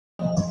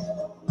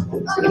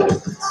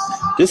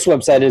This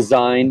website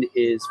design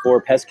is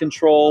for pest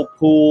control,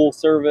 pool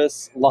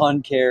service,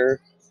 lawn care,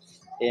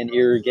 and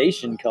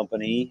irrigation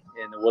company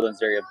in the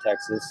Woodlands area of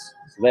Texas.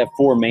 So they have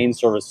 4 main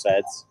service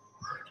sets.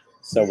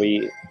 So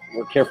we're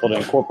careful to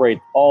incorporate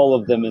all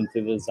of them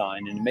into the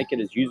design and make it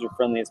as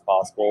user-friendly as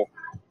possible.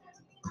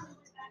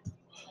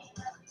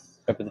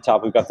 Up at the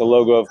top, we've got the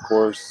logo, of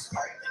course,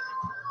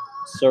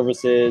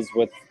 services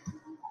with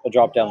a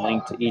drop-down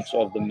link to each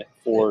of the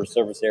 4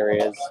 service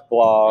areas,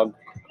 blog,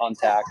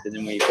 contact, and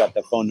then we've got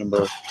the phone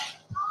number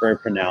very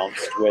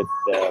pronounced with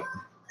the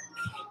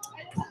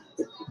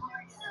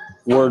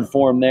word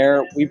form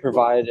there. We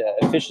provide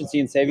efficiency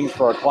and savings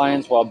for our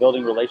clients while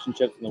building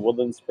relationships in the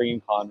Woodlands, Spring,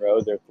 and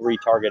Conroe. There are 3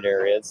 target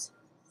areas.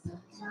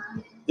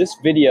 This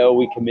video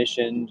we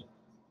commissioned,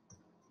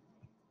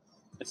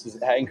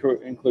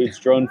 includes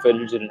drone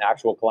footage at an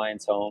actual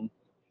client's home.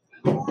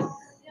 A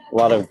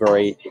lot of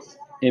great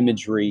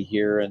imagery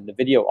here, and the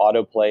video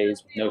auto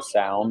plays with no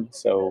sound,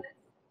 so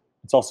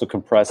it's also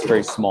compressed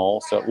very small,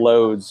 so it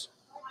loads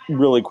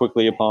really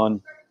quickly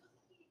upon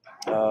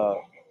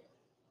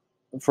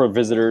for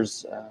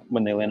visitors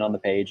when they land on the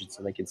page, and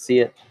so they can see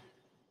it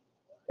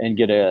and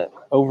get a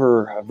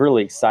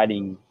really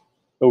exciting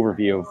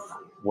overview of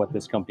what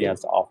this company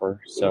has to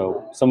offer.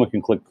 So someone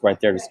can click right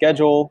there to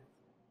schedule,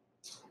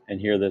 and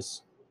here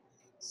this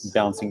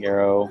bouncing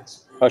arrow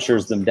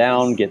ushers them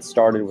down, get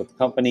started with the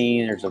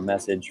company. There's a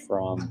message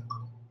from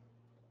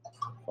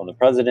the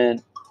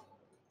president,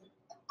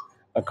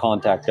 a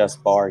contact us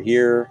bar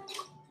here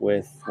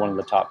with one of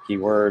the top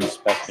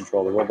keywords, pest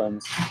control of the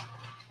Woodlands.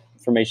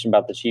 Information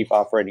about the chief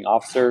operating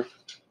officer.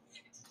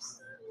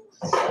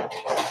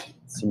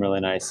 Some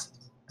really nice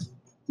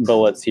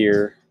bullets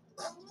here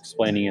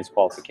explaining his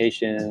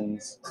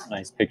qualifications.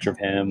 Nice picture of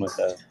him with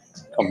a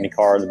company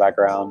car in the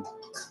background.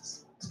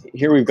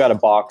 Here we've got a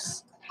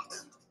box,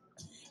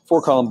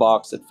 4-column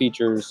box that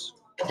features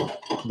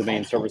the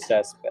main service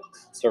sets,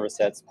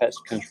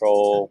 pest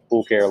control,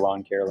 pool care,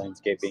 lawn care,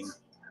 landscaping,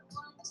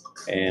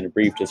 and a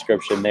brief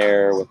description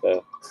there with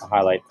a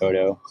highlight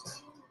photo.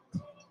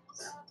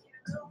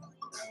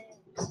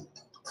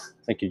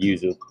 I could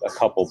use a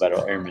couple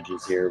better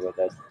images here, but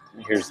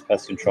here's the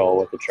pest control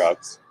with the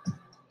trucks.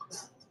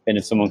 And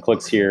if someone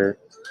clicks here,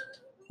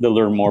 the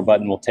Learn More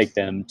button will take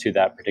them to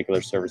that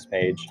particular service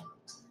page.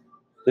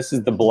 This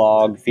is the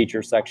blog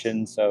feature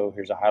section. So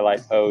here's a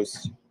highlight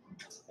post,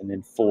 and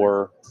then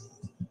 4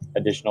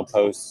 additional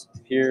posts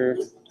here,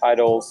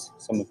 titles.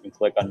 Someone can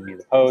click underneath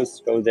the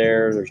post, go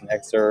there. There's an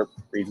excerpt,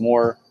 read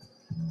more.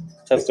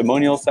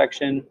 Testimonial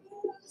section,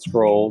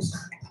 scrolls.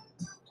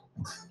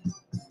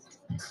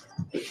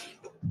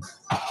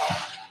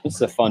 This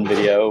is a fun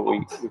video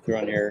we threw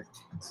on here.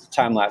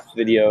 Time-lapse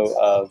video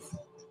of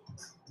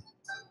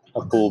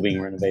a pool being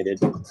renovated.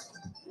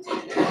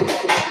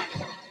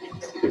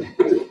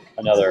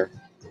 Another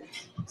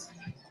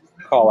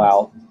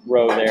call-out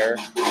row there.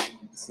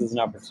 This is an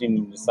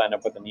opportunity to sign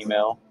up with an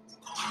email.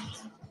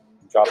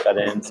 Drop that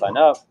in, sign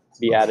up,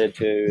 be added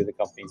to the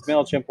company's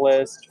MailChimp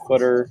list,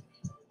 footer.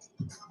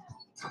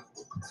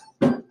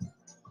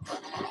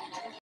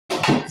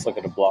 Let's look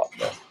at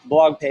the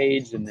blog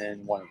page and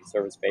then one of the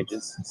service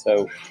pages.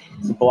 So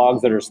the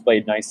blogs that are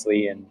displayed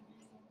nicely in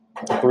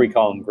a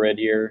 3-column grid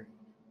here.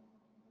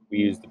 We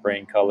use the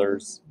brand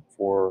colors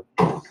for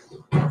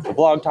the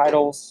blog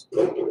titles.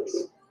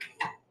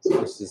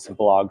 This is a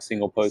blog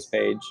single post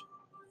page.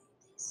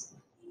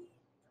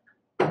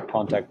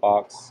 Contact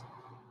box.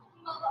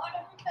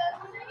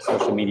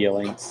 Social media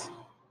links.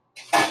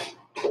 And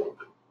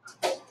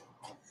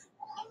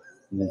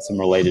then some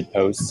related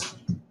posts.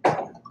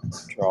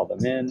 Draw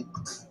them in.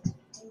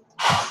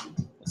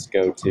 Let's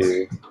go to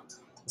the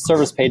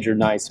service page. Are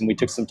nice, and we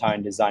took some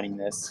time designing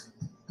this.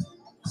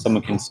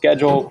 Someone can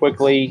schedule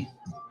quickly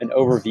an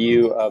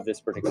overview of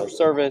this particular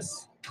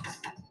service,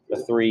 the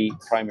 3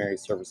 primary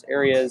service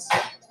areas,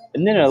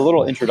 and then a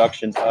little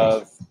introduction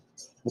of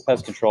the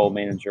pest control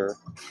manager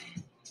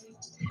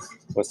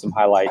with some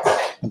highlights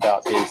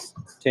about his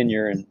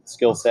tenure and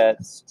skill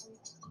sets,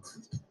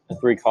 a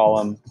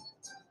 3-column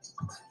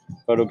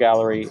photo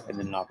gallery, and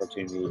then an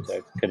opportunity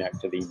to connect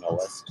to the email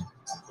list.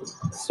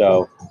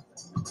 So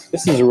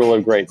this is a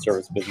really great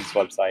service business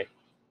website.